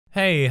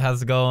Hey,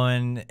 how's it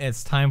going?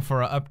 It's time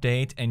for an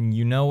update, and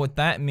you know what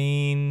that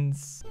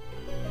means.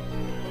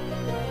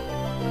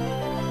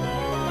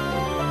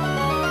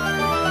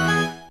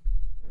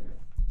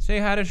 Say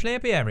hi to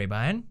Sleepy,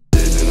 everybody.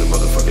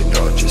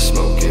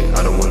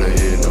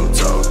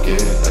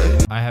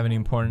 I have an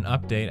important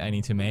update I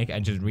need to make. I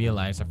just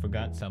realized I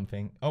forgot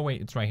something. Oh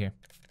wait, it's right here.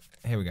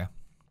 Here we go.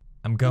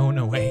 I'm going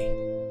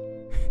away.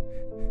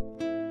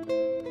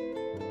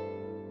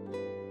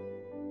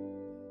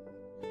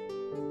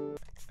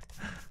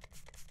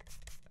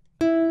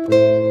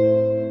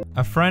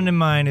 A friend of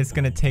mine is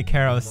gonna take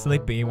care of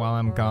Sleepy while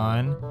I'm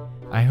gone.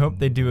 I hope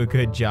they do a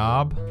good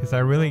job, because I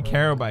really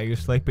care about you,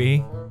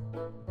 Sleepy.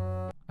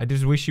 I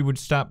just wish you would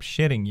stop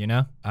shitting, you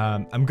know?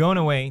 I'm going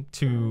away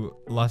to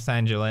Los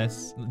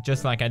Angeles,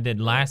 just like I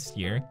did last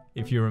year,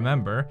 if you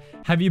remember.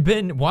 Have you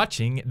been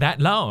watching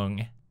that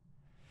long?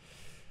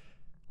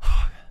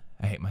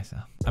 I hate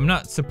myself. I'm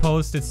not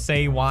supposed to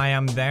say why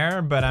I'm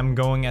there, but I'm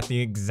going at the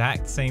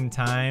exact same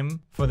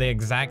time for the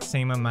exact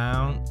same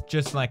amount,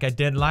 just like I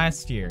did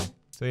last year.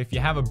 So if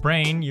you have a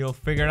brain, you'll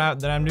figure out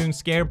that I'm doing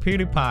Scared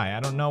PewDiePie. I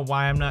don't know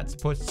why I'm not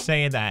supposed to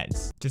say that.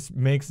 It just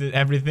makes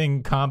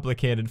everything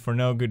complicated for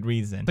no good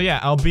reason. So yeah,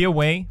 I'll be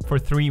away for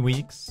 3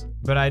 weeks,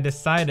 but I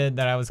decided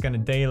that I was gonna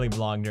daily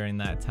vlog during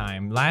that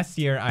time. Last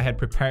year, I had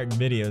prepared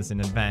videos in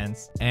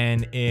advance,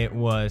 and it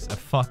was a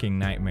fucking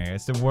nightmare.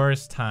 It's the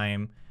worst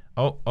time.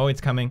 Oh, it's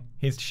coming.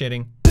 He's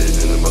shitting.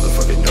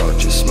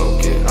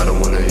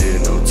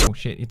 Oh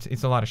shit,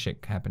 it's a lot of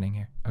shit happening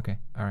here. Okay,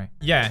 alright.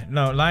 Yeah,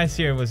 no, last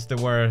year was the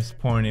worst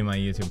point in my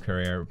YouTube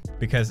career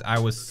because I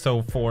was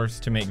so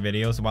forced to make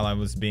videos while I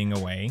was being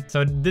away.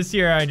 So this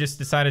year I just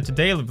decided to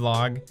daily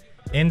vlog.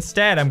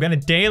 Instead, I'm gonna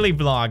daily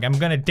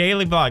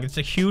vlog. It's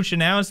a huge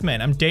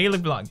announcement. I'm daily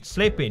vlog.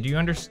 Sleepy, do you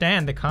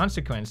understand the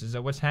consequences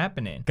of what's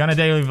happening? Gonna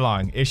daily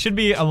vlog. It should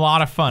be a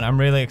lot of fun. I'm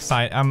really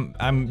excited.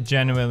 I'm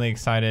genuinely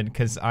excited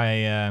because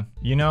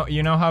you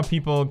know how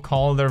people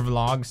call their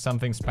vlogs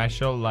something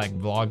special, like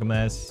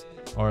Vlogmas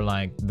or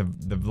like the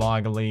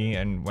Vlogly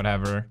and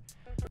whatever.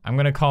 I'm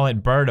gonna call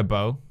it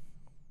BIRDABO.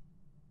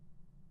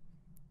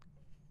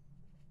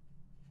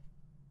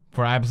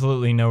 For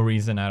absolutely no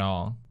reason at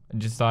all. I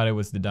just thought it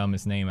was the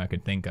dumbest name I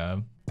could think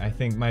of. I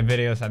think my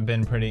videos have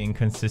been pretty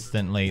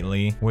inconsistent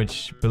lately,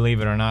 which, believe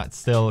it or not,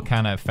 still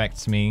kind of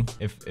affects me.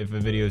 If a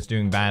video is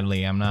doing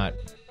badly, I'm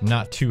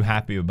not too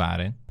happy about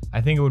it. I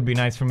think it would be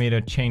nice for me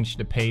to change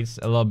the pace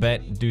a little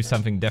bit, do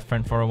something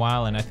different for a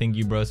while, and I think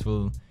you bros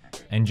will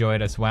enjoy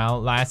it as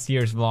well. Last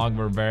year's vlog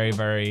were very,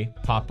 very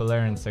popular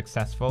and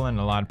successful, and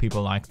a lot of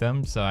people like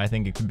them, so I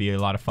think it could be a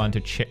lot of fun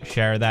to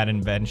share that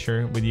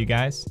adventure with you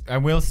guys. I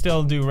will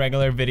still do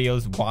regular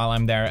videos while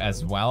I'm there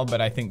as well,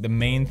 but I think the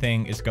main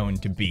thing is going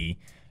to be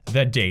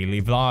the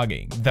daily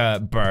vlogging,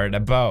 the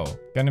BIRDABO.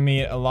 Gonna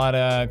meet a lot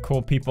of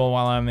cool people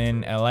while I'm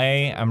in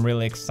LA. I'm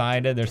really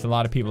excited. There's a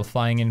lot of people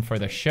flying in for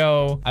the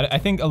show. I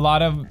think a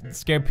lot of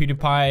Scared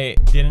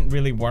PewDiePie didn't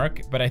really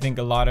work, but I think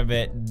a lot of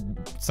it,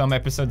 some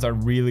episodes are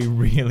really,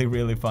 really,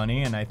 really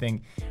funny, and I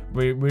think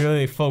we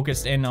really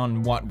focused in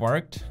on what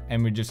worked,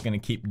 and we're just gonna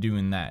keep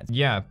doing that.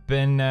 Yeah,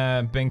 been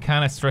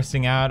kind of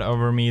stressing out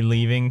over me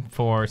leaving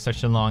for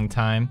such a long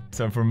time.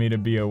 So for me to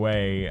be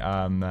away,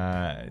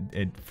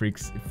 it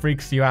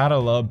freaks you out a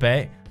little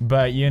bit,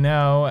 but you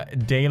know,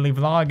 daily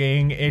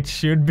vlogging, it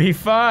should be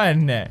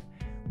fun.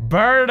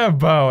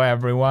 BIRDABO,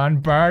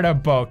 everyone,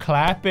 BIRDABO,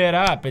 clap it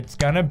up. It's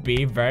gonna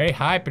be very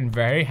hype and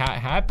very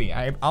happy.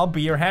 I'll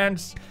be your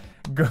hands.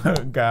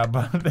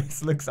 Gabba,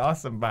 this looks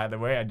awesome, by the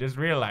way. I just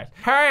realized.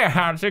 Hey,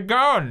 how's it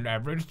going?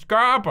 It's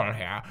Gabba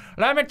here.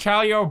 Let me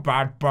tell you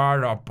about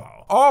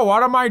BIRDABO. Oh,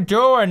 what am I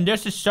doing?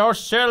 This is so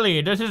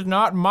silly. This is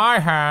not my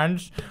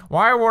hands.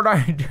 Why would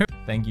I do?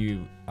 Thank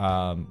you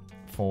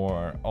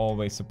for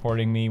always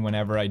supporting me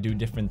whenever I do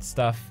different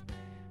stuff.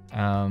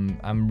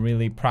 I'm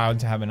really proud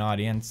to have an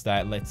audience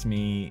that lets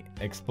me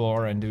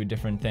explore and do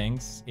different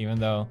things, even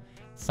though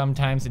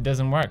sometimes it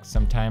doesn't work,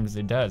 sometimes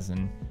it does,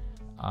 and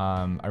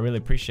I really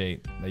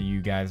appreciate that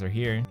you guys are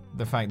here.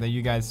 The fact that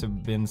you guys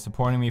have been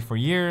supporting me for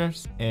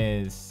years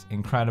is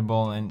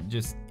incredible, and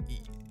just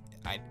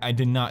I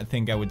did not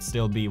think I would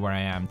still be where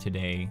I am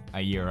today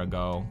a year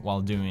ago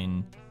while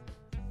doing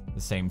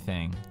the same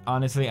thing.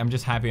 Honestly, I'm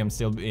just happy I'm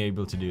still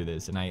able to do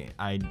this, and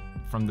I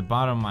from the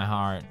bottom of my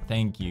heart,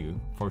 thank you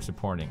for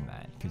supporting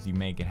that, because you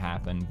make it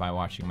happen by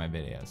watching my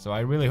videos. So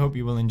I really hope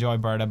you will enjoy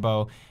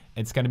BIRDABO.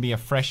 It's gonna be a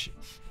fresh,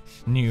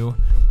 new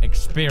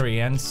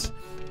experience,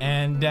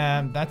 and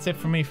that's it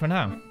for me for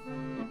now.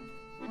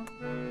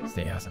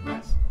 Stay awesome,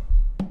 guys.